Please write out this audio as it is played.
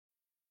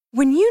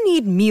When you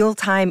need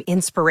mealtime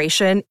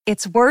inspiration,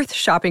 it's worth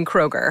shopping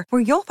Kroger,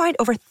 where you'll find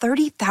over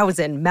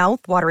 30,000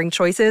 mouth-watering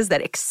choices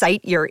that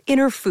excite your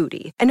inner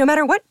foodie. And no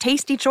matter what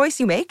tasty choice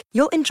you make,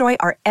 you'll enjoy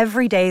our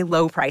everyday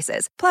low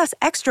prices, plus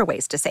extra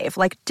ways to save,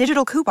 like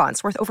digital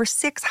coupons worth over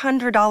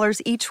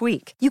 $600 each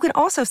week. You can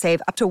also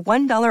save up to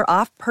 $1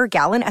 off per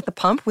gallon at the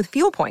pump with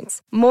fuel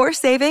points. More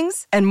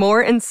savings and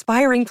more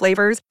inspiring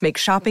flavors make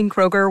shopping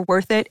Kroger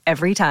worth it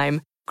every time.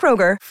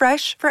 Kroger,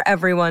 fresh for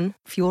everyone.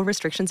 Fuel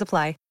restrictions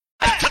apply.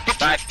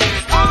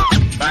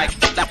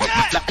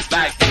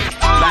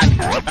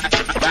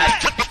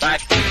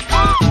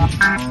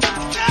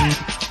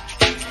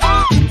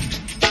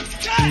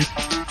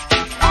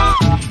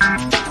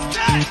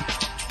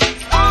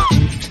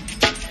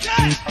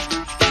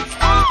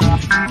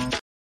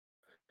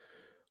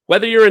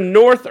 Whether you're in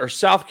North or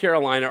South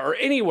Carolina or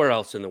anywhere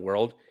else in the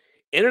world,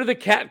 enter the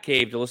Cat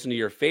Cave to listen to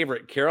your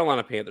favorite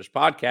Carolina Panthers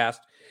podcast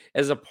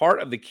as a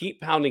part of the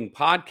Keep Pounding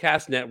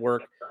Podcast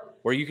Network,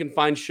 where you can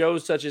find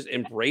shows such as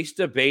Embrace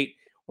Debate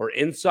or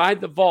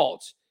Inside the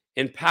Vault,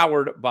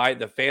 empowered by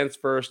the Fans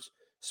First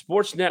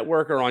Sports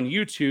Network, or on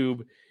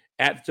YouTube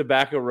at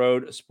Tobacco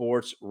Road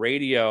Sports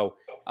Radio.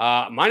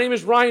 My name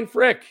is Ryan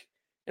Frick,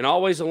 and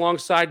always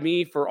alongside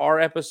me for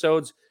our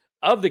episodes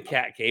of the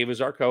Cat Cave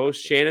is our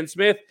co-host Shannon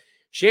Smith.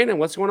 Shannon,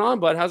 what's going on,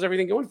 bud? How's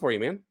everything going for you,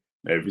 man?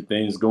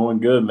 Everything's going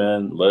good,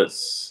 man.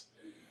 Let's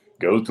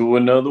go through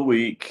another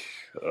week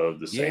of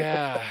the same.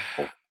 Yeah,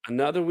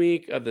 another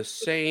week of the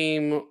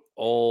same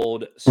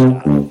old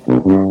stuff.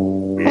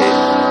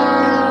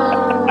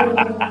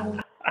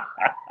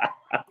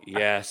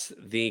 Yes,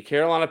 the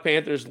Carolina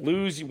Panthers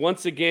lose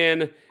once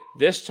again.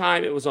 This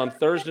time it was on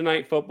Thursday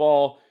Night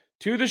Football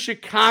to the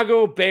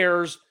Chicago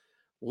Bears,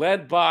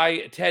 led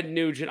by Tyson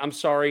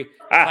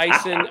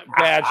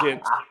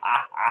Bagent.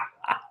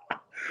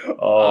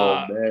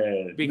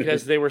 Man.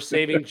 Because they were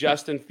saving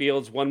Justin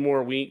Fields one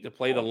more week to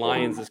play the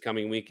Lions this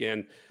coming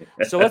weekend.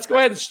 So let's go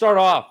ahead and start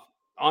off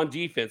on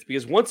defense,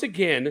 because once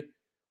again,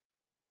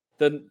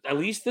 at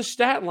least the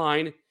stat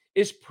line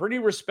is pretty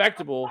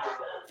respectable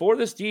for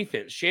this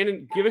defense.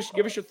 Shannon, give us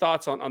your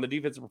thoughts on the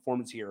defensive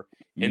performance here.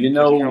 And the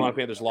Carolina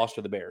Panthers lost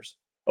to the Bears.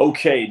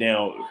 Okay,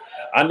 now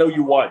I know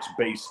you watch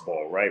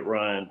baseball, right,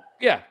 Ryan?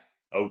 Yeah.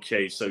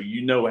 Okay, so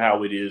you know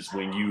how it is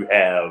when you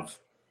have,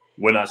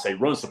 when I say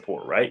run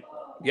support, right?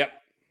 Yep.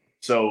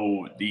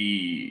 So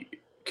the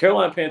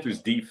Carolina Panthers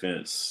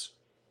defense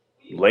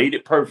laid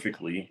it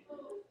perfectly,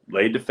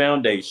 laid the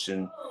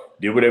foundation,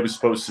 did what they were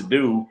supposed to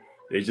do.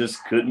 They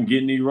just couldn't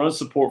get any run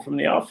support from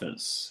the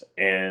offense.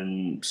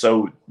 And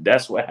so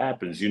that's what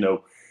happens. You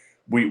know,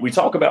 we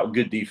talk about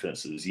good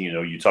defenses. You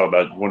know, you talk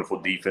about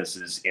wonderful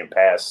defenses in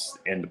past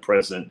and the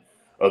present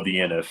of the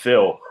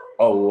NFL.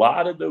 A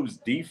lot of those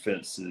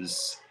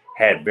defenses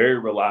had very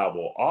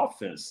reliable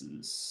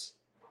offenses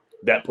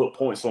that put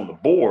points on the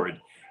board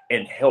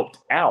and helped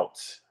out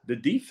the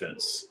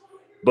defense.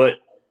 But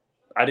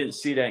I didn't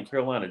see that in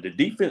Carolina. The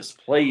defense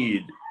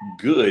played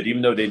good,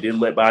 even though they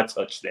didn't let by a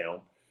touchdown.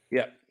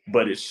 Yeah.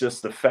 But it's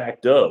just the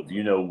fact of,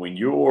 you know, when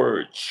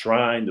you're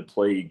trying to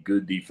play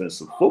good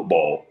defensive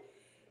football,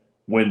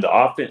 when the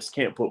offense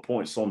can't put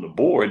points on the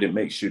board, it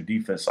makes your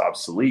defense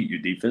obsolete. Your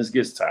defense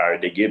gets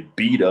tired. They get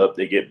beat up.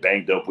 They get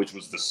banged up, which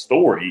was the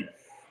story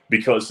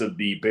because of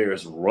the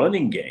Bears'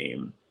 running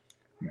game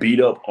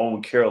beat up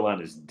on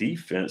Carolina's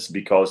defense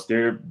because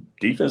their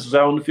defense was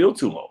out on the field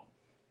too long.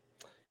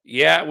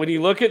 Yeah, when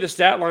you look at the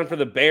stat line for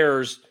the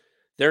Bears,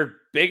 their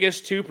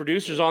biggest two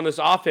producers on this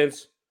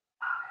offense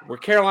were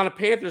Carolina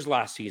Panthers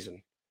last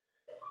season.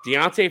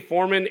 Deontay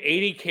Foreman,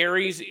 80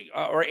 carries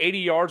or 80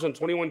 yards on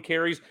 21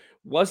 carries.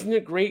 Wasn't a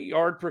great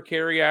yard per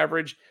carry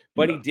average,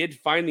 but he did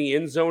find the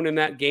end zone in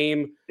that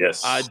game.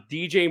 Yes.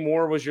 DJ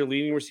Moore was your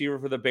leading receiver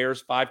for the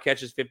Bears, 5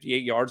 catches,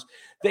 58 yards.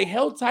 They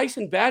held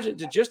Tyson Bagent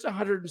to just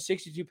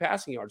 162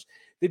 passing yards.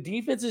 The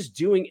defense is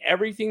doing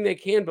everything they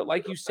can, but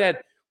like you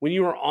said, when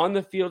you are on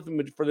the field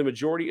for the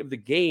majority of the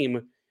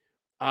game,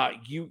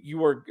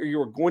 you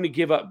are going to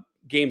give up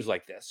games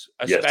like this,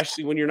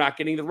 especially when you're not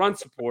getting the run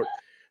support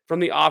from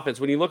the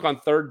offense. When you look on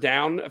third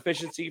down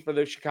efficiency for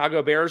the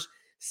Chicago Bears,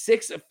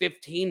 6 of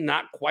 15,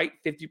 not quite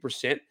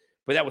 50%,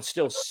 but that was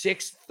still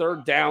 6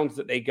 third downs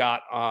that they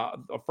got,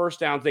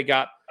 first downs they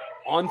got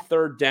on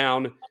third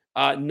down.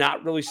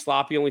 Not really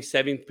sloppy, only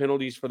 7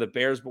 penalties for the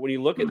Bears. But when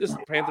you look at this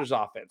Panthers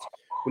offense,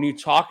 when you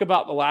talk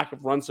about the lack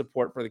of run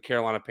support for the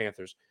Carolina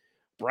Panthers,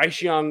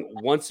 Bryce Young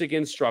once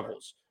again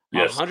struggles.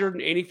 Yes.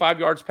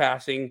 185 yards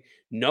passing,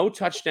 no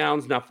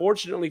touchdowns. Now,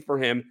 fortunately for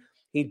him,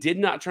 he did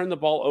not turn the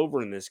ball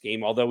over in this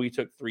game, although he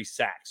took 3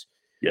 sacks.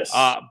 Yes.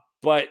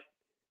 But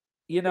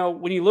you know,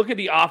 when you look at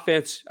the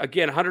offense,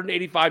 again,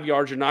 185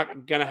 yards, you're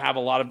not going to have a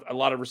lot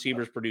of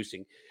receivers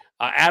producing.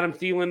 Adam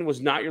Thielen was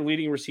not your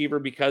leading receiver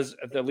because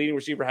the leading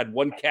receiver had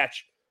 1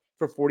 catch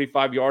for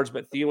 45 yards,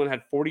 but Thielen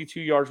had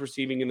 42 yards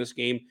receiving in this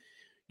game.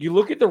 You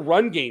look at the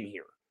run game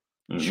here.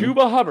 Mm-hmm.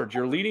 Chuba Hubbard,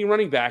 your leading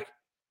running back,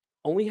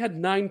 only had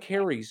 9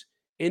 carries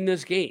in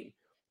this game,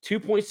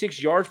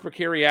 2.6 yards per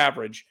carry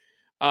average,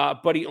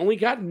 but he only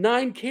got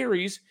 9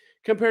 carries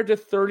compared to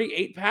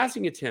 38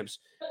 passing attempts.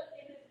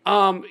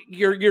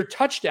 Your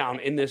touchdown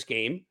in this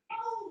game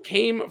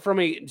came from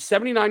a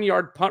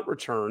 79-yard punt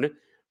return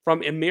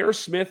from Emir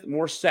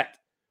Smith-Morset.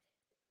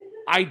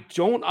 I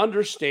don't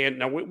understand.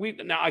 Now, let me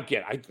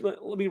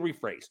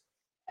rephrase.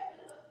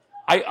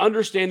 I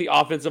understand the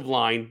offensive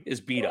line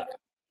is beat up.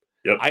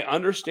 Yep. I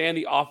understand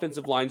the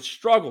offensive line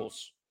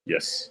struggles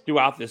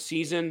throughout the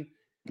season.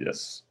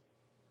 Yes.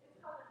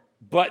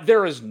 But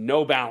there is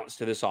no balance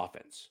to this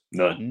offense.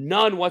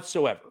 None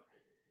whatsoever.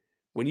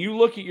 When you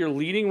look at your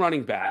leading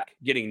running back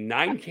getting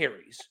 9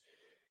 carries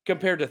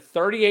compared to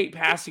 38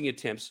 passing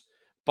attempts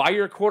by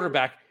your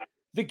quarterback,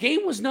 the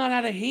game was not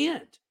out of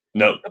hand.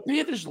 No. The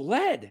Panthers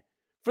led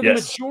for the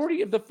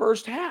majority of the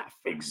first half.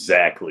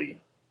 Exactly.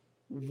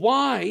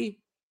 Why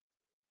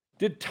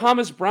did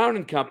Thomas Brown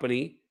and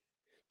company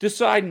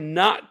decide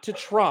not to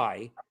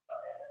try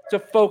to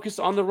focus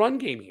on the run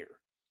game here?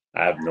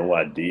 I have no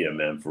idea,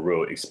 man, for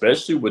real,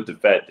 especially with the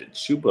fact that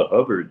Chuba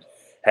Hubbard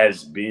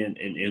has been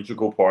an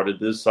integral part of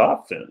this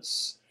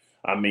offense.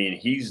 I mean,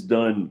 he's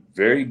done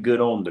very good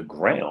on the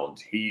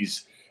ground.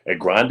 He's a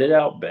grinded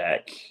out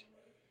back.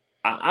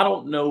 I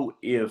don't know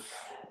if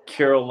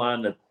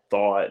Carolina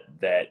thought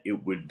that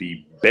it would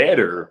be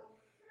better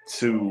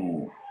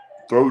to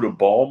throw the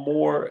ball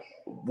more.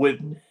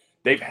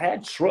 They've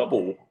had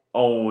trouble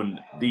on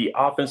the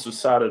offensive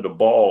side of the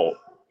ball.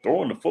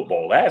 Throwing the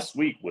football last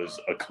week was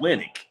a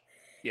clinic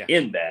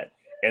in that.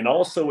 And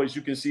also, as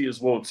you can see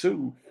as well,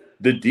 too,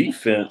 the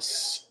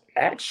defense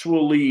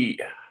actually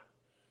 –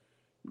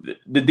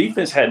 the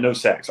defense had no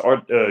sacks.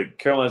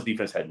 Carolina's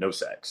defense had no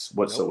sacks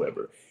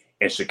whatsoever. Nope.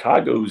 And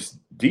Chicago's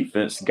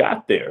defense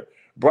got there.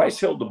 Bryce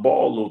held the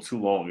ball a little too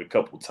long a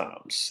couple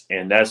times,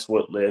 and that's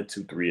what led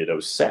to 3 of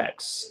those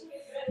sacks.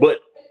 But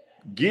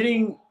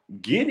getting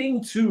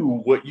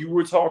to what you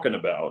were talking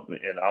about,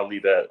 and I'll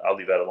leave that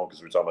alone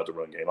because we're talking about the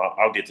run game.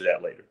 I'll get to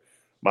that later.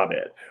 My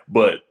bad.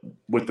 But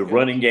with the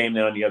running game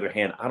now, on the other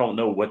hand, I don't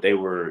know why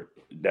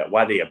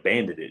they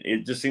abandoned it.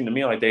 It just seemed to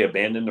me like they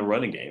abandoned the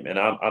running game, and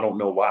I don't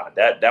know why.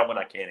 That one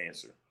I can't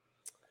answer.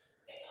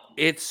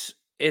 It's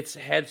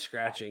head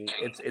scratching.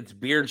 It's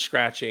beard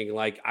scratching.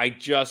 Like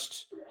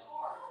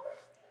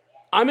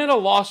I'm at a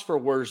loss for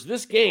words.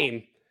 This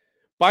game,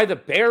 by the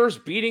Bears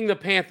beating the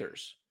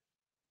Panthers,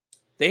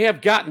 they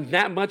have gotten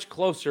that much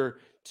closer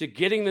to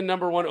getting the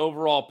number 1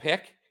 overall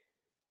pick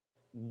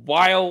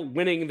while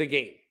winning the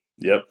game.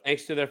 Yep.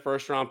 Thanks to their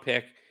first-round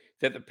pick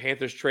that the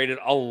Panthers traded,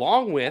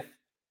 along with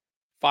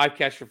 5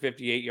 catch for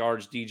 58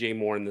 yards, DJ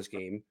Moore in this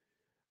game.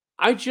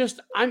 I'm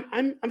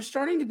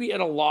starting to be at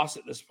a loss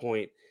at this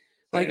point.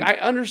 Like, I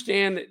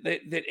understand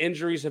that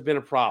injuries have been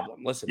a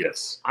problem. Listen,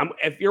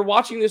 if you're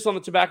watching this on the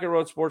Tobacco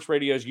Road Sports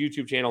Radio's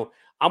YouTube channel,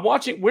 I'm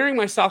wearing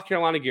my South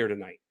Carolina gear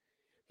tonight.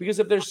 Because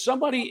if there's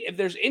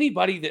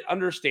anybody that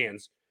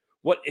understands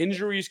what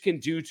injuries can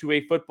do to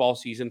a football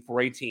season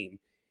for a team,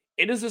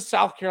 it is a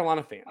South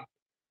Carolina fan.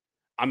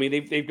 I mean,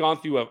 they've gone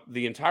through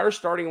the entire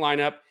starting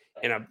lineup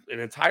and an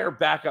entire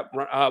backup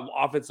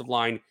offensive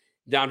line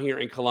down here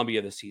in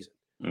Columbia this season.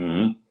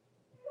 Mm-hmm.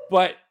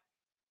 But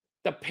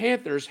the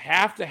Panthers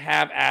have to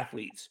have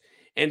athletes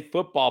and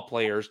football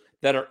players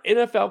that are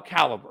NFL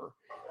caliber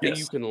that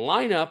you can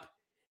line up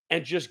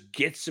and just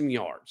get some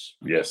yards.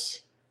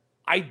 Yes.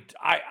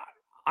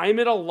 I'm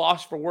at a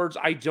loss for words.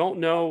 I don't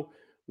know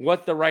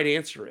what the right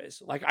answer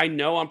is. Like, I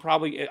know I'm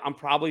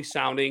probably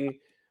sounding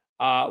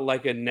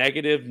like a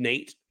negative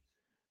Nate,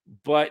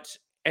 but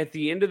at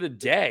the end of the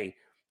day,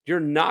 you're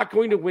not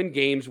going to win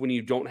games when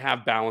you don't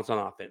have balance on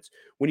offense.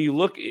 When you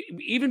look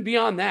even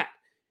beyond that,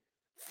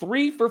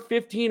 3 for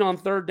 15 on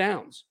third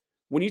downs.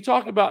 When you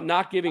talk about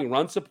not giving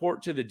run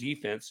support to the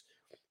defense,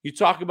 you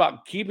talk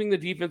about keeping the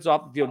defense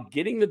off the field,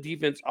 getting the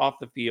defense off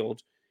the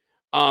field.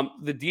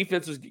 The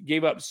defense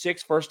gave up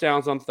 6 first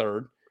downs on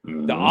third.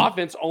 Mm-hmm. The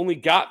offense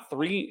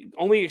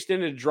only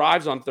extended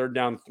drives on third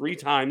down 3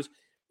 times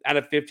out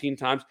of 15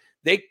 times.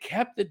 They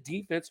kept the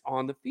defense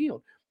on the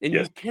field. And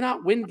you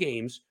cannot win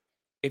games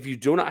if you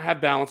do not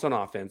have balance on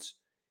offense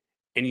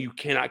and you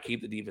cannot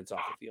keep the defense off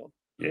the field.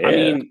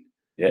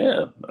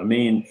 I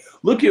mean,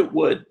 look at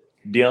what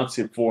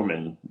Deontay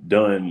Foreman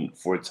done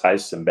for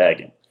Tyson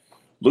Bagent.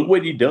 Look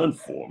what he done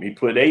for him. He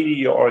put 80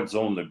 yards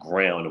on the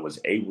ground and was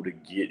able to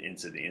get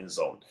into the end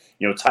zone.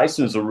 You know,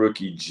 Tyson's a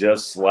rookie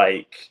just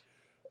like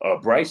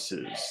Bryce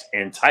is.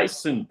 And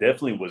Tyson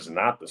definitely was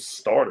not the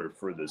starter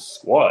for this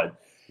squad.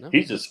 No.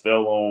 He just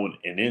fell on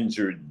an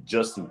injured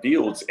Justin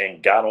Fields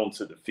and got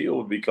onto the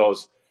field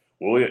because,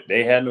 well,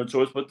 they had no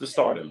choice but to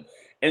start him.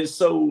 And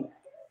so,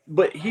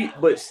 but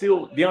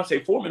still,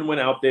 Deontay Foreman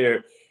went out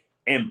there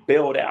and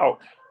bailed out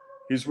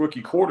his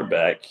rookie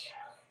quarterback,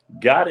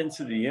 got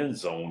into the end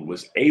zone,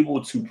 was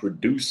able to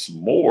produce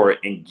more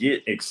and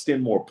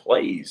extend more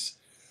plays.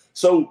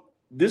 So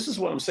this is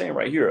what I'm saying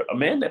right here. A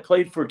man that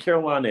played for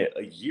Carolina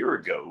a year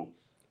ago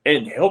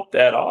and helped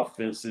that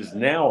offense is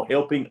now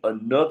helping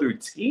another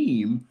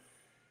team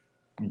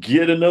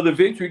get another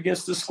victory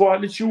against the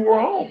squad that you were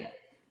on.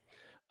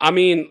 I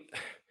mean,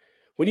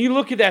 when you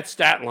look at that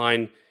stat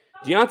line,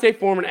 Deontay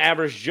Foreman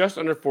averaged just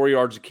under 4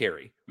 yards a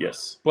carry.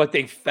 Yes. But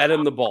they fed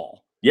him the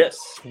ball.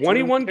 Yes.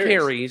 21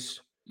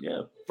 carries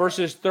Yeah.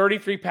 versus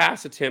 33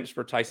 pass attempts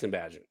for Tyson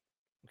Bagent.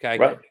 Okay.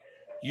 Right.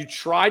 You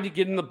tried to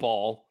get in the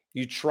ball.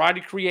 You tried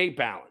to create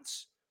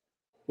balance.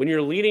 When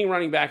your leading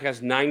running back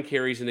has 9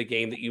 carries in a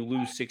game that you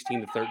lose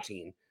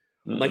 16-13.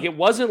 Like, it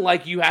wasn't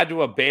like you had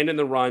to abandon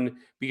the run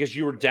because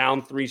you were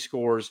down 3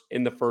 scores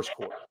in the first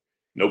quarter.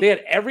 Nope. They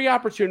had every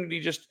opportunity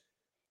to just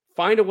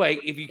find a way.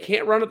 If you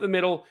can't run up the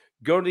middle,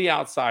 go to the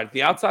outside. If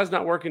the outside's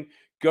not working,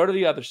 go to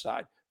the other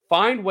side.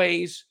 Find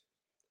ways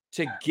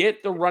to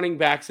get the running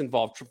backs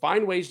involved.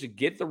 Find ways to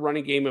get the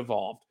running game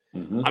involved.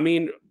 Mm-hmm. I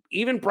mean,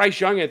 even Bryce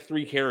Young had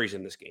 3 carries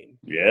in this game.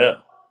 Yeah.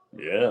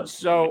 Yeah.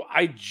 So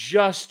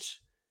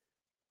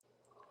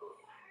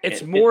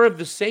it's more of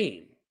the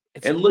same.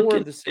 It's more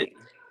of the same.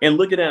 And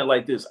looking at it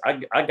like this,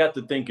 I got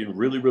to thinking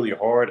really, really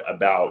hard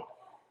about,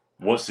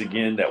 once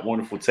again, that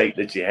wonderful tape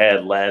that you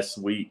had last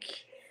week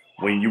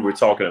when you were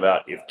talking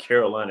about if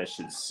Carolina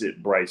should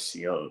sit Bryce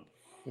Young.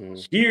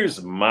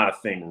 Here's my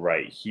thing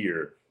right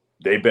here.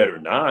 They better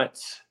not.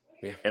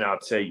 Yeah. And I'll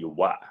tell you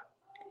why.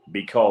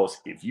 Because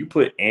if you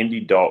put Andy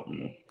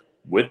Dalton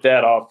with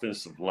that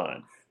offensive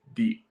line,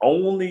 the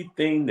only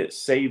thing that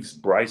saves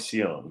Bryce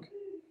Young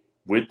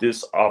with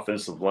this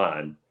offensive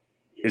line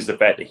is the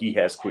fact that he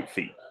has quick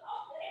feet.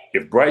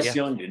 If Bryce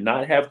Young did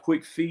not have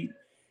quick feet,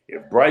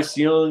 if Bryce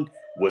Young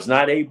was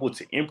not able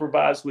to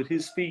improvise with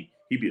his feet,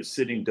 he'd be a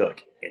sitting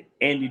duck. And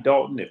Andy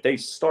Dalton, if they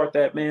start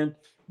that man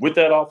with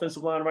that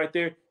offensive line right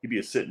there, he'd be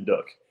a sitting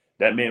duck.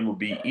 That man would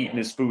be eating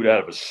his food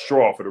out of a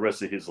straw for the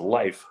rest of his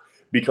life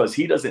because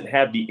he doesn't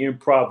have the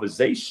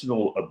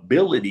improvisational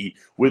ability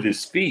with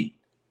his feet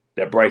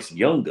that Bryce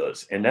Young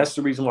does. And that's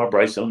the reason why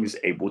Bryce Young is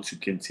able to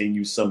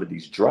continue some of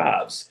these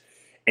drives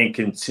and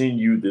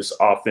continue this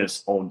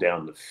offense on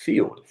down the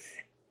field.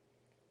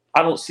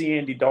 I don't see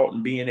Andy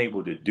Dalton being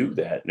able to do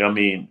that. I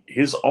mean,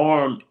 his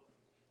arm,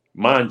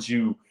 mind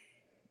you,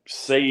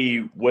 say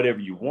whatever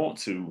you want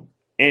to,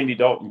 Andy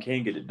Dalton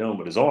can get it done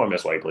with his arm.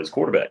 That's why he plays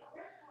quarterback.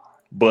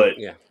 But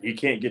he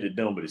can't get it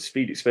done with his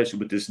feet, especially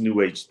with this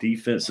new age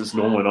defense that's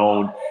going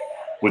on,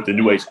 with the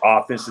new age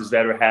offenses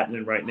that are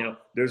happening right now.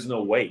 There's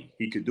no way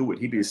he could do it.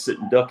 He'd be a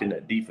sitting duck in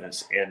that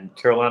defense, and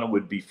Carolina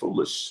would be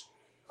foolish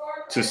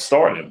to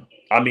start him.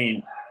 I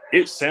mean,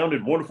 it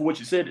sounded wonderful what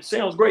you said. It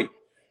sounds great.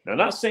 Now,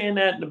 not saying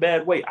that in a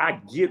bad way. I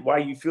get why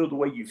you feel the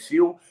way you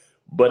feel,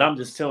 but I'm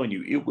just telling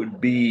you,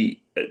 it'd be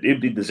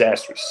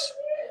disastrous.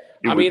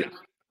 I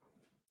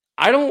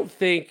don't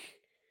think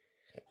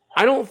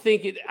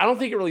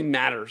it really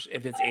matters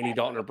if it's Andy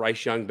Dalton or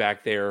Bryce Young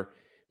back there,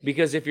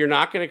 because if you're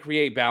not going to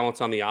create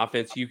balance on the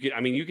offense, you could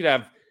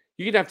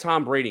have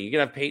Tom Brady, you could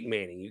have Peyton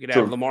Manning, you could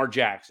have Lamar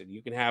Jackson,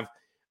 you can have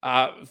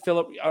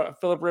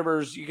Phillip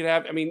Rivers, you could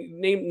have,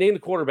 name the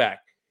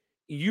quarterback.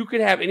 You could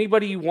have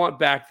anybody you want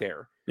back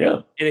there.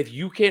 Yeah. And if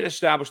you can't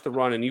establish the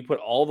run and you put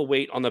all the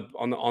weight on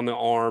the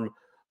arm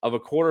of a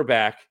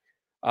quarterback,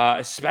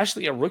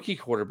 especially a rookie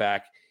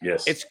quarterback,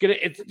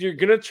 you're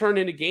gonna turn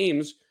into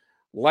games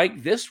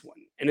like this one.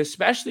 And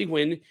especially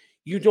when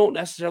you don't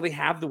necessarily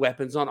have the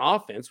weapons on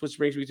offense, which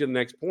brings me to the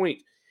next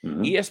point.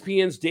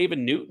 ESPN's David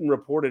Newton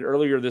reported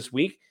earlier this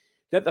week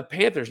that the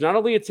Panthers not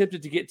only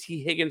attempted to get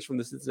T. Higgins from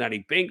the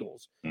Cincinnati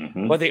Bengals,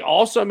 but they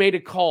also made a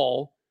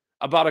call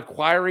about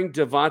acquiring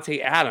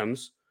Davante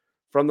Adams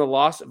from the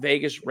Las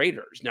Vegas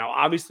Raiders. Now,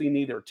 obviously,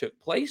 neither took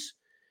place.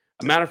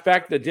 A matter of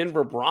fact, the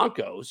Denver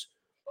Broncos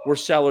were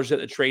sellers at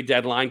the trade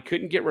deadline,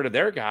 couldn't get rid of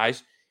their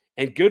guys,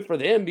 and good for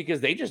them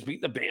because they just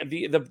beat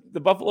the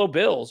Buffalo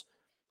Bills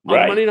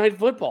on Monday Night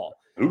Football.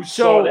 Who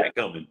saw that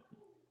coming?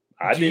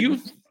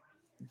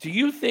 Do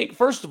you think,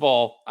 first of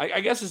all, I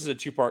guess this is a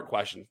two-part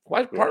question.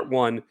 Part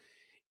one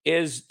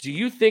is, do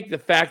you think the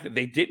fact that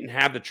they didn't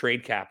have the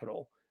trade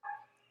capital,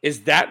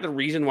 is that the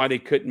reason why they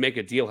couldn't make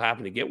a deal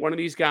happen to get one of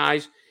these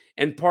guys?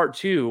 And part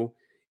two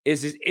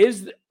is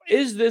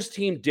this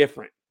team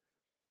different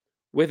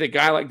with a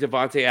guy like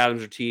Davante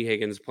Adams or T.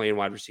 Higgins playing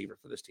wide receiver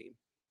for this team?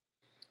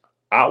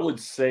 I would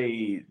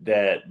say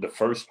that the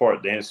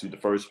answer to the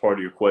first part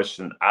of your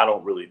question, I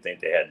don't really think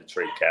they had the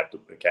trade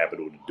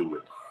capital to do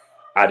it.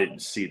 I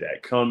didn't see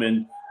that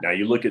coming. Now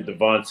you look at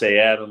Davante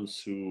Adams,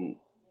 who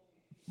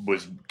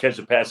was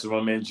catching passes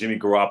from man Jimmy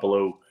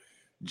Garoppolo.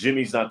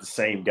 Jimmy's not the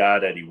same guy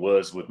that he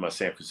was with my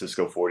San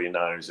Francisco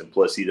 49ers, and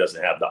plus he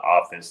doesn't have the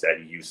offense that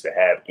he used to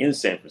have in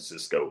San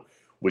Francisco,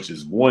 which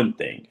is one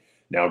thing.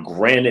 Now,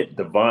 granted,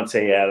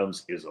 Davante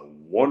Adams is a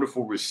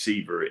wonderful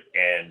receiver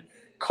and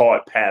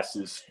caught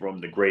passes from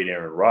the great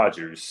Aaron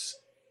Rodgers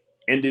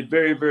and did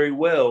very, very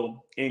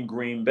well in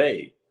Green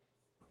Bay.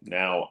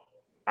 Now,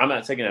 I'm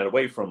not taking that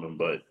away from him,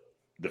 but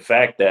the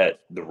fact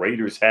that the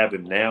Raiders have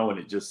him now and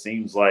it just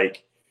seems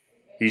like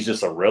he's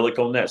just a relic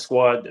on that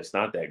squad that's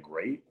not that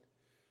great.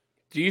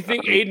 Do you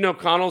think Aiden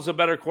O'Connell's a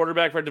better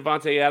quarterback for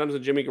Davante Adams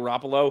and Jimmy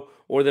Garoppolo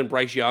or than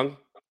Bryce Young?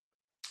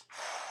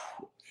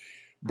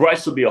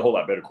 Bryce would be a whole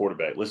lot better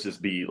quarterback. Let's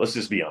just be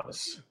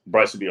honest.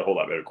 Bryce would be a whole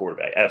lot better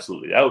quarterback.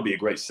 Absolutely. That would be a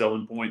great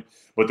selling point,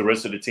 but the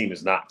rest of the team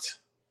is not.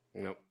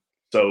 Nope.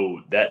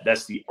 So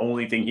that's the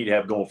only thing he'd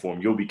have going for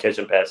him. You'll be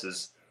catching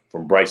passes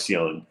from Bryce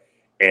Young,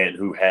 and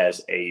who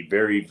has a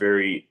very,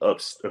 very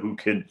who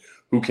can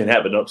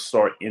have an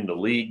upstart in the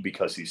league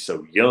because he's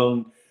so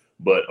young.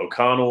 But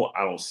O'Connell,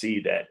 I don't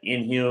see that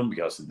in him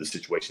because of the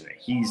situation that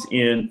he's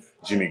in.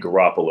 Jimmy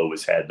Garoppolo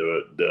has had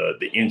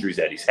the injuries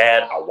that he's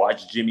had. I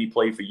watched Jimmy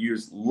play for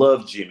years.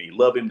 Love Jimmy.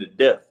 Love him to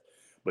death.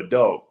 But,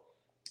 dog,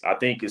 I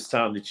think it's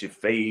time that you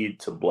fade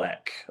to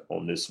black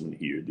on this one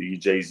here. Do you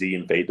Jay-Z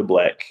and fade to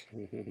black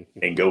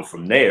and go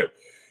from there?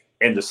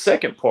 And the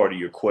second part of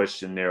your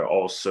question there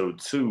also,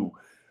 too,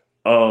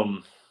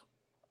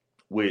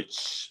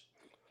 which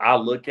I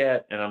look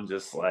at and I'm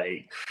just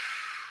like –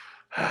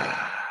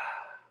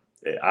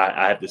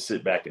 I have to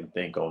sit back and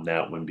think on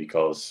that one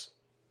because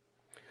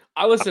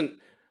I'll answer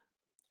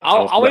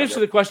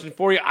the question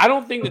for you. I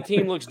don't think the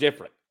team looks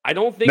different. I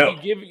don't think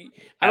if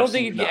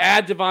you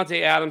add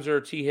Devontae Adams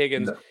or T.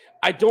 Higgins,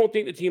 I don't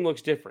think the team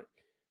looks different.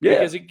 Yeah.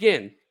 Because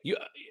again,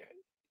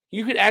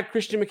 you could add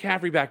Christian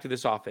McCaffrey back to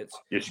this offense.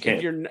 Yes, you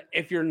can.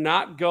 If you're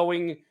not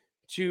going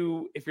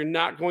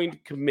to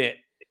commit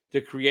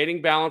to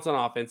creating balance on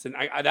offense, and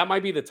that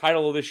might be the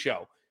title of this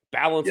show,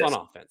 Balance on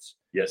Offense.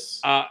 Yes.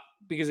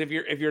 Because if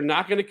you're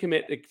not going to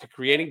commit to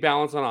creating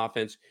balance on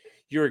offense,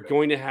 you're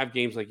going to have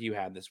games like you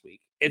had this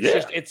week.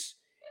 It's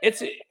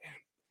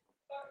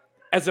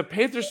as a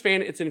Panthers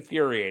fan, it's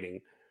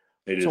infuriating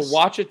to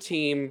watch a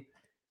team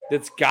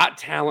that's got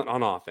talent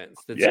on offense.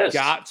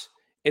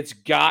 It's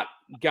got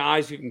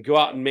guys who can go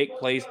out and make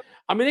plays.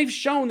 I mean,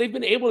 they've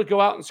been able to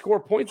go out and score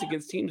points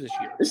against teams this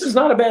year. This is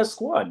not a bad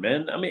squad,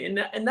 man. I mean,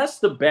 and that's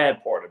the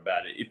bad part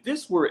about it. If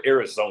this were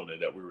Arizona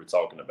that we were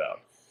talking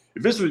about,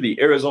 if this were the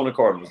Arizona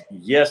Cardinals,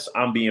 yes,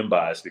 I'm being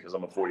biased because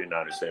I'm a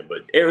 49ers fan,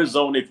 but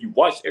Arizona, if you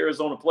watched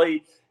Arizona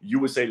play, you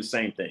would say the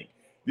same thing.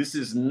 This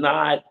is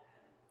not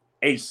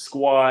a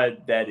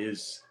squad that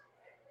is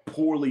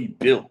poorly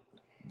built.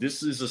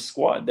 This is a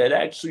squad that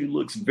actually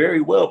looks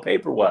very well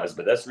paper-wise,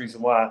 but that's the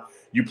reason why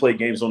you play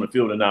games on the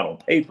field and not on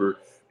paper,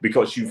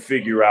 because you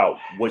figure out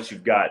what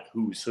you've got,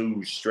 who's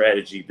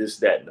strategy, this,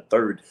 that, and the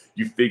third.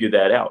 You figure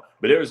that out.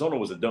 But Arizona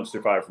was a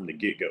dumpster fire from the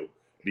get-go,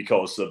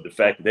 because of the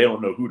fact that they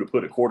don't know who to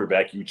put a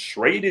quarterback. You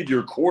traded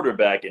your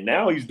quarterback, and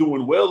now he's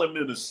doing well in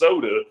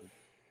Minnesota.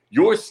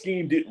 Your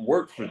scheme didn't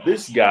work for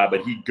this guy,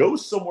 but he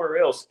goes somewhere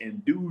else,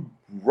 and dude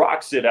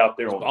rocks it out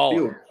there on the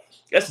field.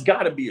 That's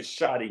got to be a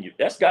shot in you.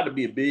 That's got to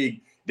be a big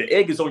 – the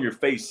egg is on your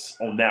face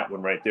on that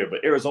one right there.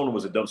 But Arizona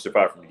was a dumpster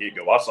fire from the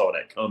get-go. I saw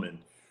that coming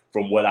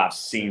from what I've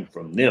seen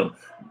from them.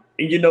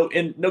 And,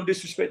 and no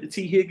disrespect to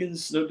T.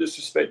 Higgins, no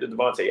disrespect to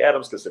Devontae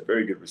Adams, because they're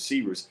very good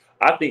receivers.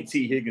 I think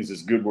T. Higgins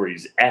is good where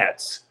he's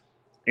at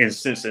in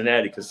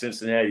Cincinnati, because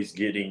Cincinnati's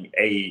getting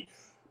a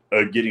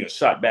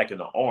shot back in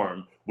the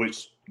arm,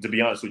 which, to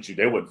be honest with you,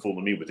 they wasn't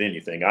fooling me with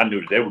anything. I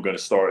knew that they were going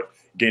to start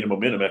gaining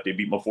momentum after they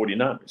beat my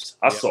 49ers.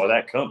 I saw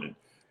that coming.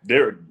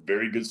 They're a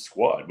very good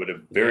squad with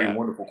a very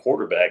wonderful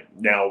quarterback.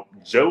 Now,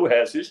 Joe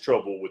has his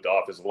trouble with the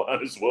offensive line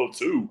as well,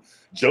 too.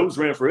 Joe's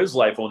ran for his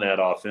life on that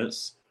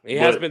offense. He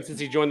has been since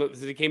he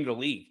came to the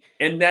league.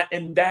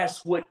 And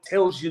that's what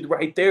tells you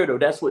right there, though.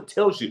 That's what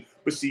tells you.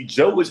 But see,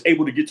 Joe was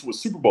able to get to a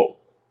Super Bowl.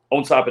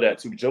 On top of that,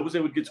 too, Joe was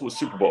able to get to a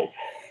Super Bowl,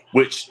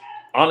 which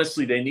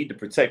honestly they need to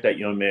protect that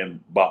young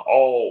man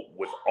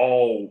with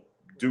all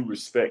due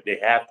respect. They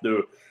have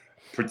to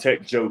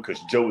protect Joe because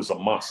Joe is a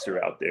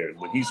monster out there.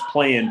 When he's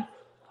playing,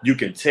 you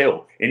can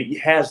tell, and he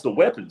has the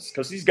weapons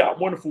because he's got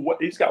weapons.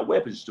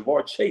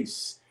 Jamar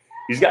Chase,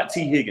 he's got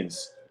T.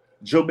 Higgins,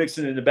 Joe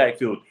Mixon in the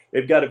backfield.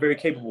 They've got a very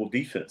capable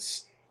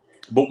defense.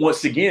 But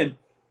once again,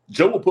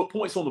 Joe will put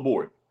points on the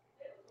board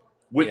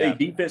with a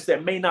defense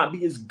that may not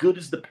be as good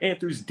as the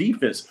Panthers'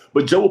 defense,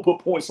 but Joe will put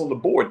points on the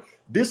board.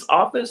 This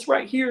offense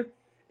right here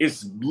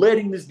is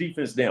letting this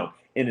defense down,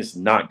 and it's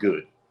not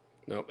good.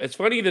 No, it's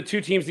funny, the two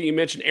teams that you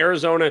mentioned,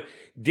 Arizona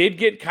did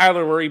get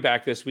Kyler Murray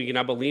back this week, and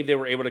I believe they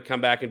were able to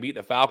come back and beat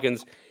the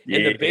Falcons.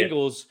 And the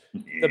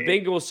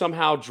Bengals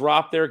somehow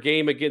dropped their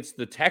game against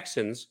the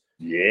Texans.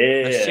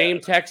 Yeah. The same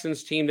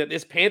Texans team that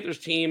this Panthers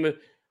team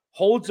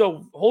holds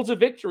a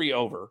victory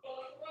over.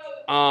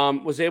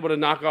 Was able to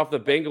knock off the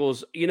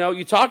Bengals.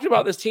 You talked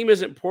about this team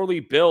isn't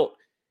poorly built.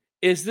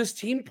 Is this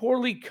team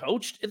poorly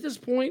coached at this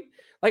point?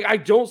 Like, I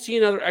don't see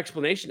another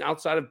explanation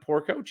outside of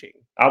poor coaching.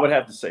 I would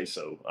have to say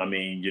so. I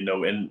mean,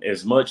 and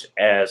as much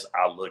as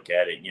I look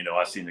at it,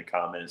 I've seen the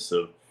comments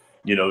of,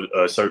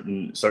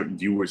 certain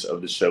viewers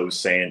of the show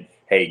saying,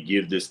 hey,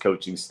 give this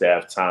coaching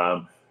staff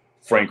time.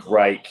 Frank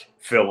Reich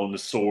fell on the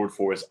sword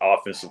for his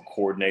offensive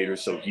coordinator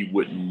so he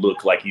wouldn't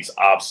look like he's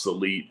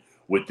obsolete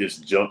with this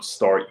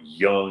jumpstart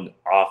young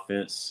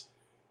offense.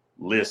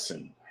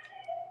 Listen,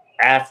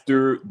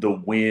 after the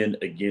win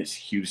against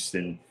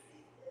Houston,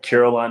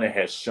 Carolina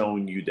has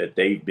shown you that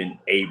they've been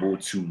able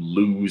to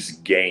lose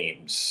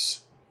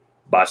games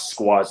by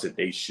squads that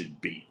they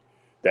should beat.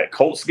 That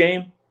Colts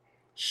game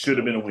should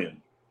have been a win.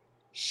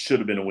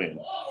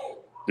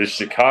 The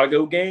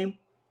Chicago game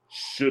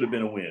should have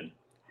been a win.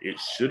 It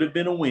should have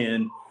been a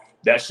win.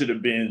 That should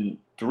have been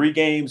 3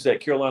 games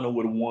that Carolina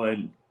would have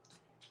won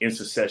in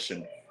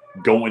succession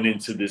going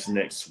into this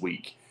next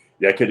week.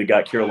 That could have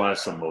got Carolina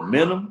some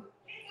momentum.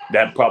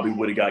 That probably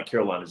would have got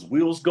Carolina's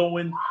wheels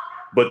going.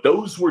 But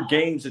those were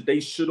games that they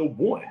should have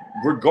won,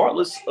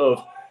 regardless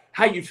of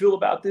how you feel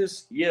about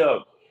this. Yeah,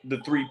 the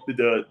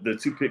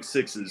 2 pick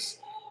sixes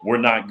were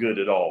not good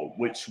at all,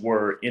 which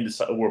were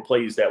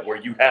plays that where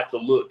you have to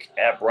look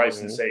at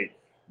Bryce and say,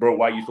 bro,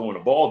 why are you throwing the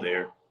ball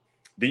there?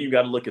 Then you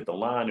got to look at the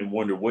line and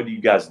wonder, what are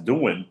you guys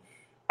doing?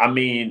 I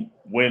mean,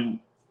 when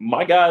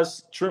my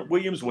guys, Trent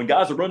Williams, when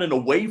guys are running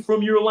away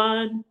from your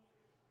line,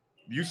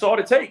 you saw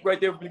the tape right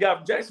there from the guy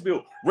from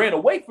Jacksonville. Ran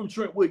away from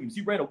Trent Williams.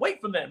 He ran away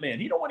from that man.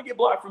 He don't want to get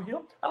blocked from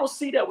him. I don't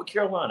see that with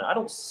Carolina. I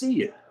don't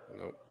see it.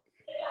 Nope.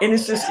 And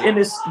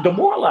it's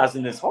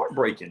demoralizing. It's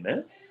heartbreaking,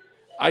 man.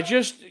 I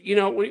just,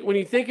 when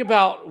you think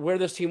about where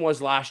this team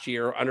was last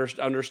year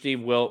under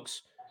Steve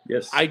Wilkes,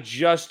 yes,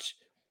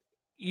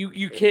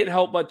 you can't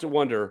help but to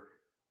wonder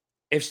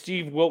if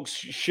Steve Wilkes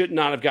should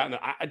not have gotten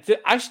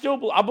it.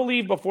 I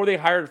believe before they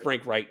hired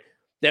Frank Reich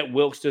that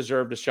Wilkes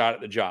deserved a shot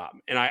at the job.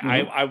 And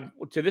I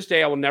to this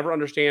day, I will never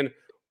understand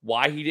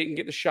why he didn't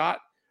get the shot.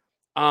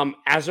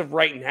 As of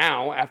right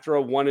now, after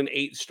a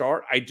 1-8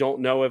 start, I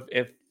don't know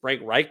if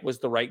Frank Reich was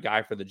the right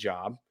guy for the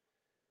job.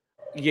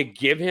 I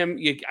think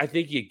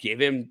you give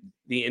him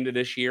the end of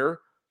this year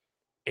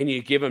and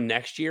you give him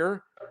next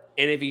year.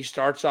 And if he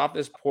starts off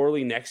this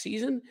poorly next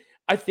season,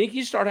 I think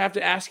you start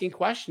having to asking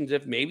questions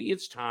if maybe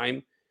it's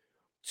time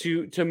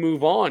to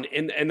move on.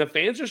 And the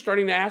fans are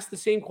starting to ask the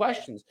same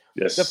questions.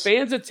 Yes. The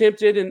fans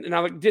attempted, and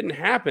now it didn't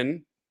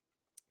happen.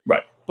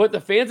 Right. But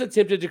the fans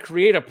attempted to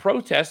create a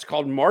protest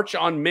called March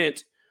on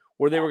Mint,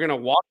 where they were going to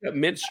walk up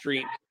Mint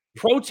Street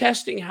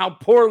protesting how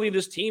poorly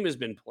this team has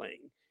been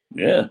playing.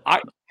 Yeah.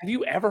 Have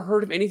you ever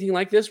heard of anything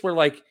like this where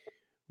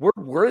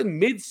we're in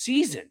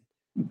mid-season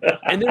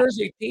and there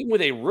is a team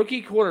with a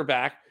rookie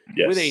quarterback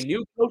with a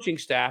new coaching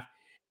staff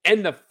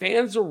and the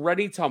fans are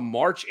ready to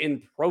march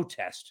in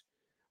protest?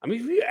 I mean,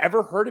 have you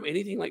ever heard of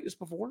anything like this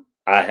before?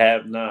 I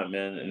have not,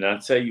 man. And I'll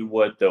tell you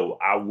what, though,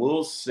 I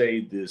will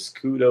say this: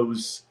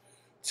 kudos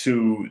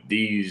to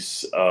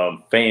these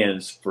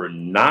fans for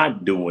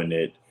not doing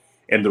it.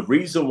 And the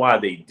reason why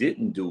they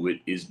didn't do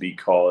it is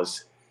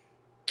because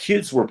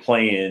kids were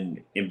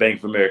playing in Bank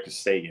of America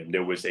Stadium.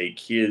 There was a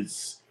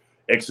kids'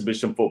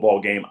 exhibition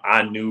football game.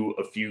 I knew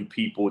a few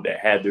people that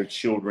had their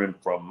children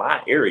from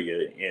my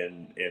area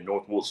in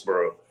North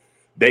Wilkesboro.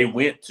 They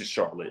went to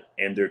Charlotte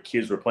and their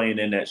kids were playing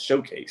in that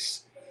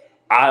showcase.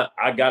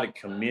 I got to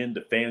commend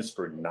the fans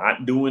for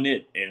not doing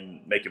it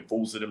and making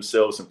fools of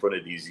themselves in front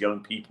of these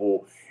young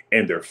people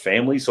and their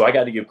families. So I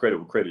got to give credit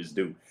where credit is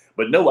due.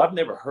 But no, I've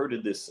never heard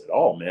of this at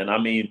all, man. I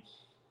mean,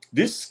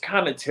 this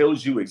kind of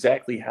tells you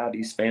exactly how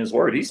these fans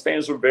were. These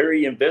fans were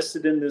very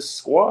invested in this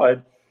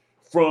squad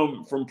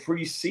from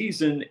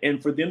preseason,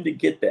 and for them to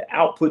get the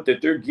output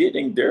that they're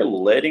getting, they're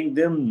letting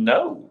them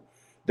know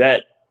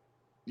that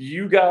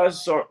you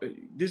guys are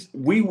this.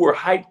 We were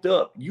hyped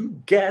up.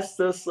 You gassed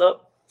us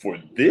up for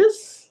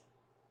this.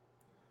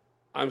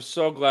 I'm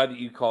so glad that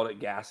you called it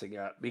gassing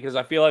up, because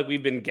I feel like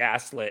we've been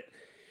gaslit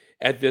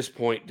at this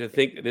point to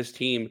think that this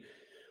team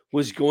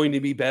was going to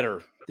be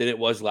better than it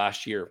was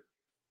last year.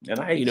 And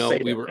I hate to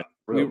say we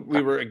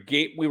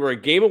were a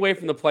game away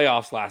from the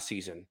playoffs last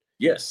season.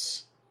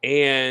 Yes.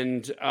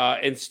 And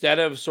instead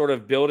of sort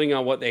of building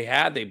on what they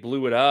had, they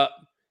blew it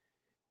up,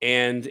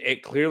 and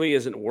it clearly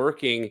isn't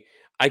working.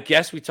 I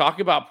guess we talk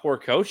about poor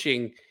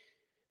coaching.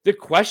 The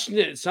question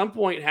at some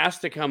point has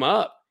to come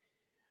up: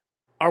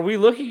 are we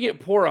looking at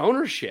poor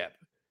ownership?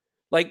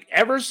 Like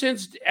ever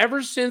since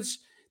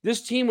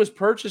this team was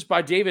purchased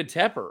by David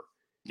Tepper,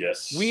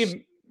 yes,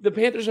 the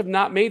Panthers have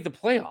not made the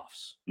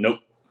playoffs. Nope.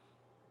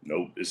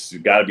 It's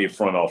got to be a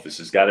front office.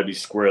 It's got to be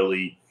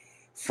squarely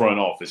front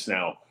office.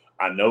 Now,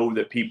 I know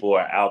that people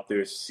are out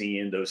there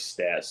seeing those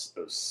stats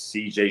of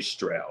C.J.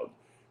 Stroud.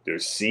 They're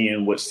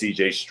seeing what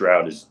C.J.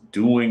 Stroud is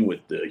doing with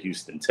the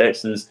Houston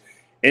Texans.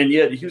 And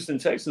yeah, the Houston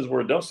Texans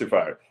were a dumpster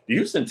fire. The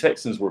Houston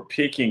Texans were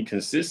picking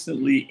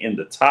consistently in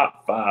the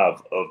top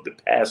 5 of the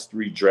past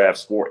 3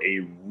 drafts for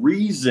a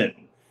reason.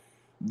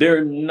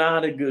 They're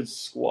not a good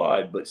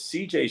squad, but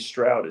C.J.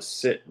 Stroud is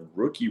setting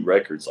rookie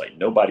records like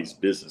nobody's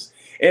business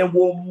and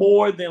will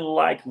more than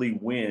likely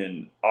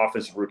win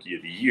Offensive Rookie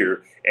of the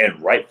Year,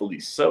 and rightfully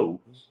so.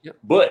 Yep.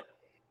 But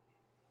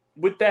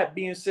with that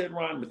being said,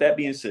 Ryan,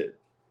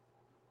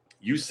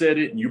 you said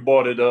it and you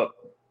brought it up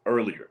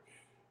earlier.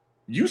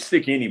 You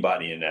stick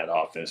anybody in that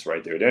offense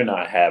right there, they're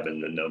not having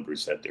the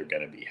numbers that they're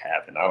going to be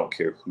having. I don't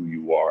care who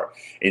you are.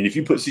 And if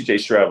you put C.J.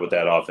 Stroud with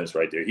that offense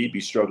right there, he'd be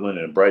struggling,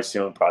 and Bryce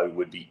Young probably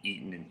would be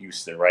eating in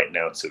Houston right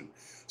now too.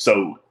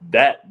 So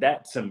that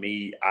to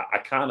me, I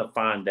kind of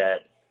find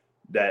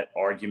that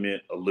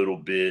argument a little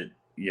bit,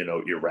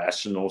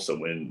 irrational. So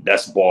when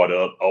that's brought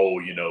up,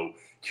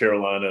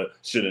 Carolina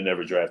should have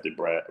never drafted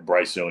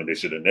Bryce Young. They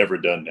should have never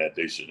done that.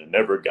 They should have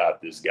never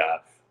got this guy.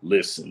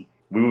 Listen,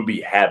 we would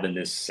be having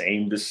this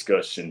same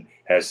discussion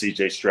had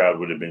C.J. Stroud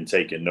would have been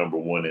taken number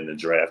 1 in the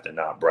draft and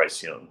not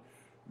Bryce Young.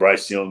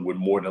 Bryce Young would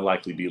more than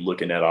likely be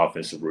looking at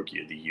Offensive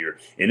Rookie of the Year.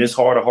 In his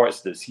heart of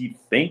hearts, does he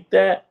think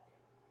that?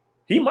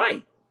 He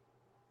might.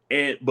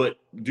 But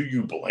do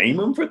you blame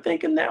him for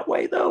thinking that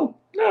way, though?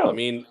 No. I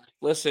mean,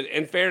 listen,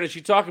 in fairness,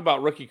 you talk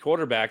about rookie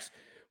quarterbacks.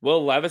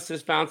 Will Levis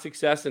has found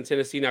success in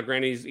Tennessee. Now,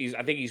 granted, he's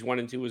I think he's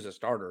 1-2 as a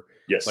starter.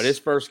 But his Yes.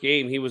 first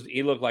game, he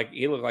looked like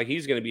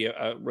he's going to be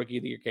a rookie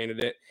of the year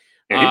candidate.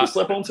 And he was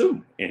slept on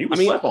too. And he I was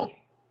mean, slept on.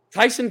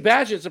 Tyson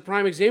Badgett's a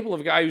prime example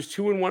of a guy who's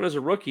 2-1 as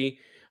a rookie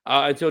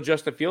until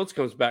Justin Fields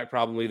comes back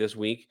probably this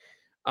week.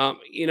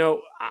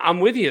 I'm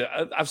with you.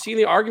 I've seen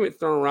the argument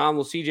thrown around.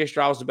 Well, C.J.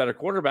 Stroud is a better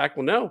quarterback.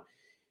 Well, no.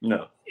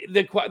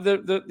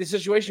 The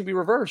situation would be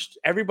reversed.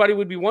 Everybody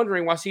would be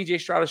wondering why C.J.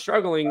 Stroud is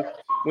struggling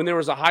when there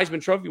was a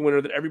Heisman Trophy winner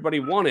that everybody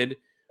wanted,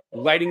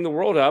 lighting the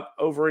world up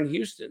over in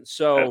Houston.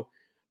 So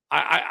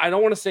I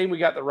don't want to say we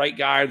got the right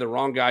guy or the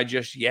wrong guy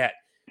just yet.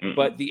 Mm-hmm.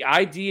 But the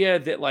idea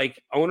that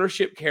like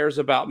ownership cares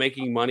about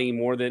making money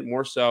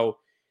more so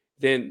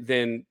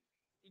than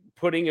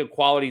putting a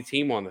quality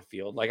team on the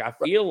field. Like I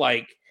feel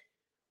like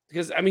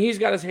because I mean he's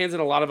got his hands in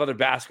a lot of other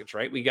baskets,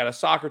 right? We got a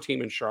soccer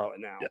team in Charlotte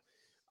now.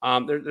 Yeah.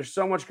 There's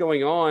so much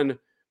going on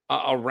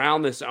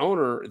around this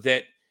owner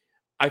that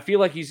I feel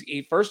like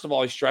first of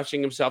all he's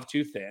stretching himself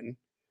too thin.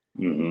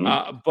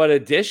 Mm-hmm. But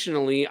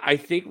additionally, I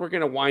think we're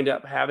going to wind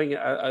up having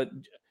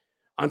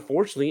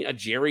unfortunately, a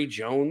Jerry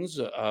Jones,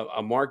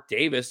 a Mark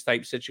Davis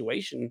type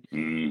situation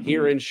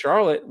here in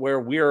Charlotte, where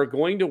we are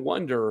going to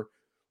wonder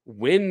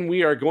when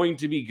we are going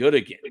to be good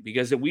again.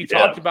 Because we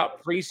talked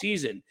about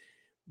preseason,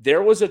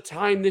 there was a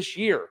time this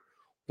year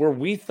where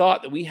we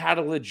thought that we had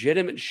a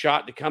legitimate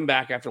shot to come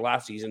back after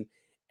last season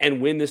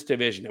and win this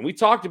division. And we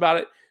talked about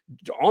it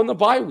on the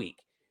bye week,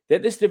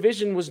 that this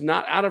division was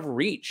not out of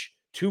reach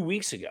 2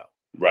 weeks ago.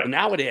 Right. And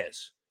now it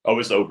is. Oh,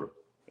 it's over.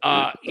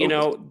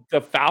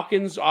 The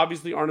Falcons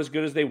obviously aren't as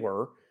good as they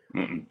were.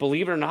 Mm-mm.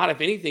 Believe it or not,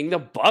 if anything, the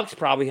Bucs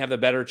probably have the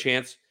better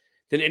chance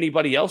than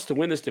anybody else to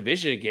win this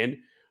division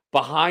again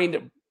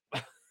behind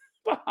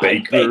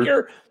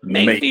Baker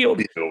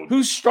Mayfield,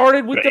 who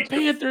started with the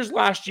Panthers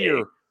last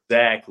year.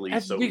 Exactly.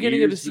 At the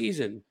beginning of the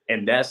season.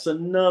 And that's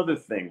another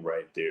thing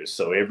right there.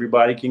 So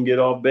everybody can get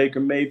off Baker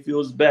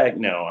Mayfield's back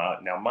now.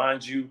 Now,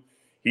 mind you,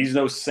 he's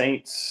no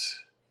Saints.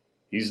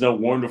 He's no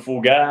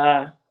wonderful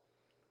guy.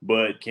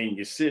 But can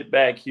you sit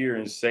back here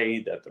and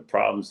say that the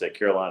problems that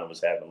Carolina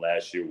was having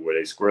last year were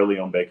they squarely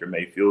on Baker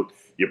Mayfield?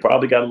 You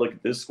probably got to look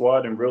at this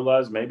squad and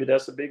realize maybe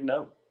that's a big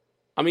no.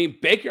 I mean,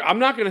 Baker, I'm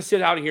not going to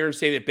sit out here and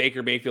say that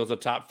Baker Mayfield's a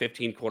top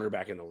 15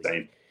 quarterback in the league.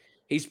 Same.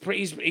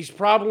 He's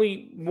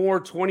probably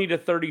more 20 to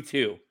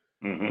 32,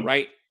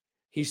 right?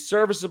 He's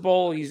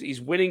serviceable.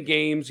 He's winning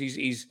games.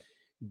 He's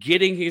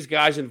getting his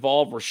guys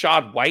involved.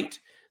 Rashad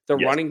White, the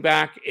running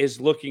back, is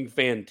looking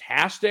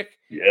fantastic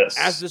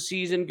as the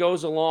season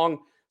goes along.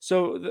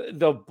 So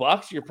the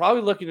Bucs, you're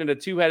probably looking at a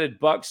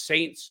two-headed Bucs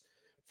Saints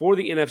for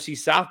the NFC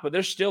South, but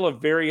there's still a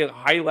very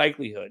high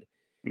likelihood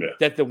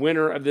that the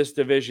winner of this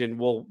division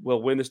will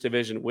win this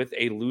division with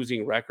a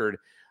losing record.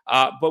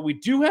 But we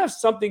do have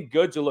something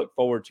good to look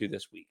forward to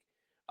this week,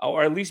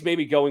 or at least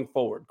maybe going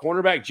forward.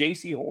 Cornerback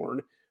J.C.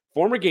 Horn,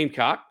 former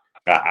Gamecock,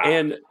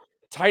 and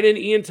tight end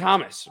Ian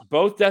Thomas,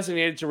 both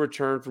designated to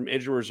return from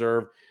injury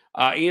reserve.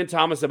 Ian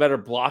Thomas, a better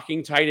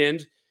blocking tight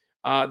end,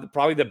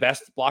 probably the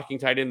best blocking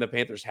tight end the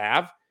Panthers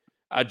have.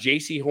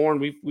 J.C. Horn,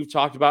 we've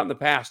talked about in the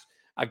past,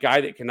 a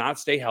guy that cannot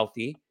stay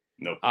healthy.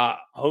 Nope.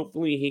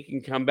 Hopefully he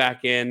can come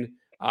back in.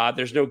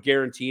 There's no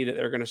guarantee that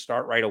they're going to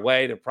start right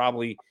away.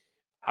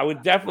 I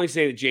would definitely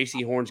say that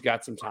J.C. Horn's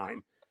got some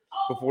time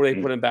before they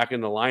put him back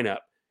in the lineup.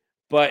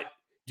 But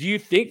do you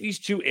think these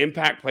two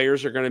impact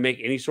players are going to make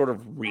any sort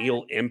of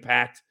real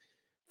impact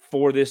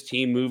for this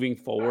team moving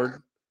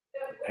forward?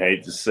 I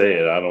hate to say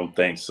it, I don't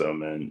think so,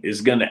 man.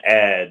 It's going to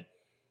add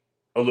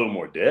a little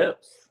more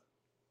depth,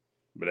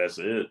 but that's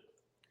it.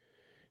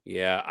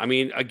 Yeah, I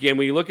mean, again,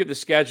 when you look at the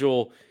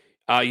schedule,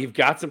 you've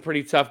got some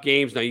pretty tough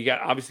games. Now, you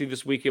got obviously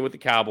this weekend with the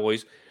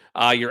Cowboys.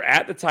 You're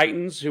at the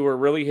Titans, who are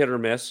really hit or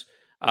miss.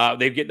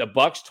 They get the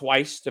Bucs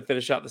twice to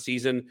finish out the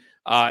season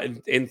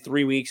in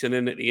 3 weeks, and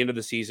then at the end of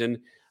the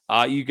season,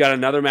 you got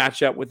another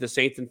matchup with the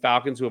Saints and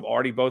Falcons, who have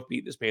already both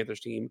beat this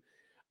Panthers team.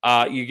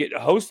 You get to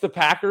host the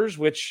Packers,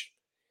 which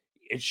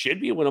it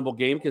should be a winnable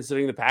game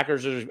considering the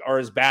Packers are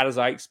as bad as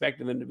I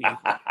expected them to be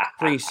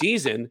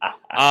preseason.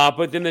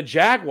 But then the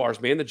Jaguars,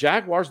 man, the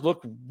Jaguars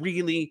look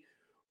really,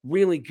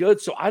 really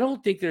good. So I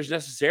don't think there's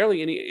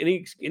necessarily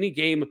any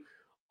game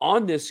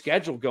on this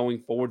schedule going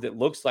forward that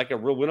looks like a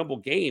real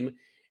winnable game.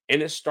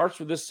 And it starts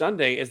with this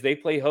Sunday as they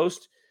play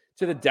host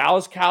to the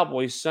Dallas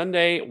Cowboys.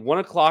 Sunday,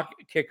 1:00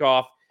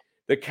 kickoff.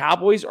 The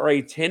Cowboys are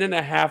a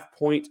 10.5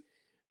 point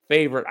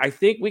favorite. I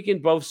think we can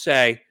both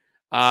say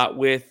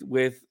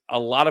with a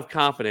lot of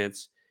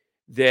confidence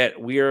that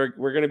we're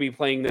going to be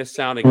playing this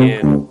sound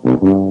again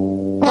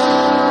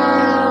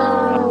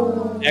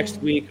next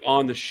week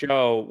on the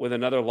show with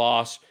another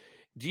loss.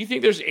 Do you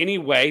think there's any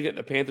way that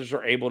the Panthers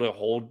are able to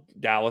hold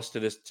Dallas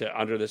to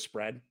under this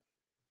spread?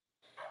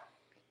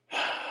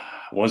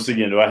 Once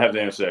again, do I have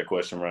to answer that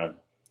question, Ryan?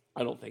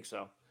 I don't think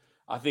so.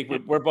 I think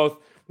we're both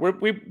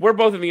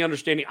in the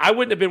understanding. I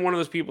wouldn't have been one of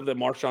those people that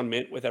marched on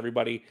Mint with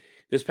everybody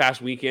this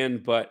past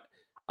weekend, but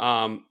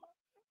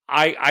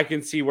I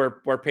can see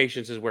where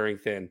patience is wearing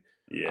thin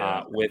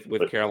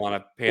with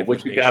Carolina Panthers. But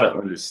what you got to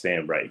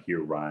understand right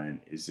here,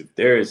 Ryan, is if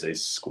there is a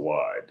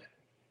squad.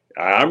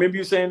 I remember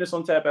you saying this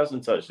on Tap Outs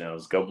and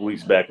Touchdowns a couple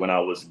weeks back when I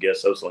was a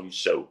guest host on your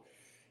show.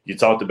 You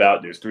talked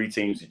about there's 3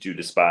 teams that you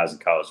despise in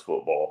college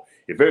football.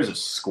 If there's a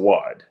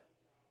squad,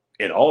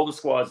 and all the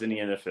squads in the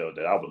NFL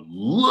that I would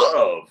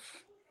love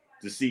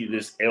to see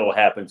this L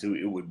happen to,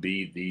 it would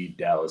be the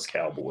Dallas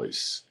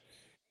Cowboys.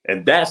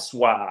 And that's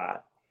why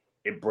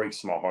it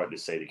breaks my heart to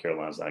say that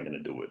Carolina's not going to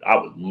do it. I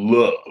would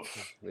love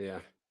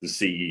to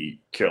see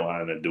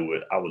Carolina do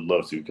it. I would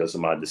love to because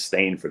of my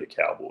disdain for the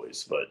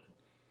Cowboys. But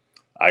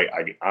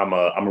I'm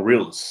a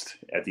realist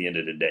at the end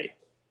of the day.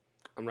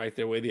 I'm right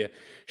there with you.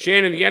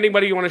 Shannon,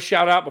 anybody you want to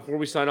shout out before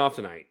we sign off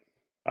tonight?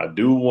 I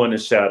do want to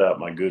shout out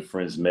my good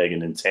friends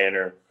Megan and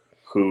Tanner,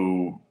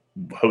 who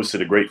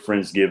hosted a great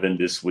Friendsgiving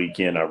this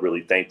weekend. I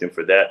really thank them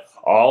for that.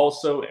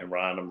 Also, and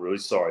Ryan, I'm really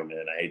sorry,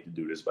 man. I hate to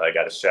do this, but I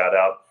got to shout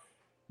out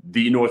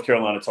the North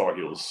Carolina Tar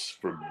Heels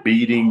for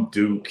beating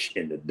Duke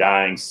in the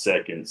dying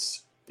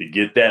seconds to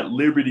get that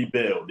Liberty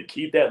Bell, to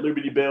keep that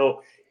Liberty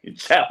Bell in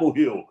Chapel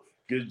Hill.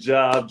 Good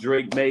job,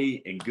 Drake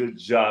May, and good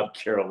job,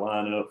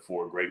 Carolina,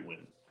 for a great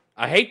win.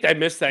 I hate that I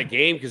missed that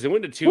game because it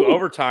went to 2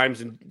 overtimes,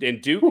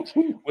 and Duke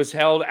was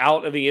held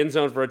out of the end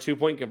zone for a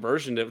 2-point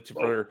conversion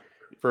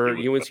for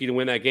UNC to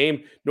win that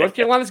game. North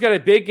Carolina's got a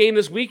big game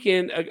this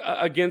weekend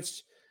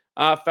against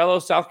fellow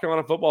South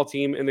Carolina football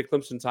team in the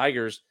Clemson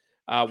Tigers,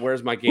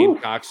 whereas my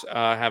Gamecocks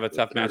have a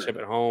tough matchup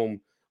at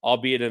home,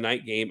 albeit a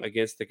night game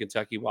against the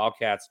Kentucky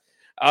Wildcats.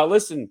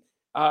 Listen,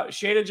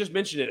 Shannon just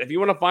mentioned it. If you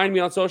want to find me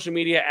on social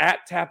media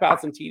at Tap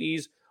Outs and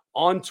TDs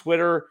on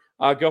Twitter,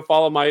 go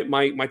follow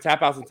my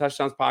Tap Outs and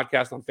Touchdowns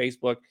podcast on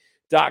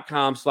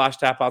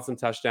Facebook.com/Tap Outs and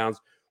Touchdowns,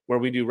 where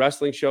we do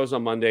wrestling shows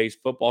on Mondays,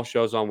 football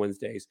shows on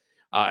Wednesdays.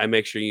 And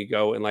make sure you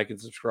go and like and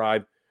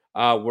subscribe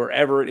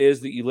wherever it is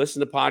that you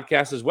listen to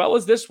podcasts, as well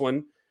as this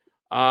one.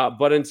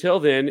 But until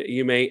then,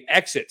 you may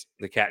exit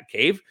the cat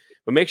cave.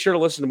 But make sure to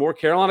listen to more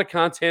Carolina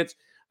content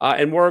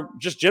and more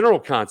just general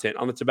content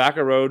on the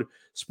Tobacco Road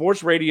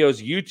Sports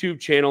Radio's YouTube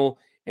channel.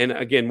 And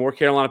again, more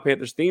Carolina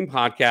Panthers themed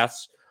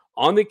podcasts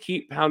on the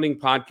Keep Pounding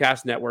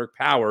Podcast Network,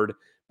 powered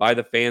by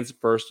the Fans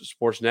First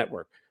Sports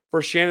Network.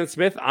 For Shannon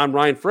Smith, I'm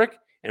Ryan Frick,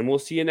 and we'll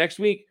see you next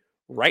week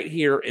right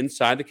here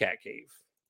inside the Cat Cave.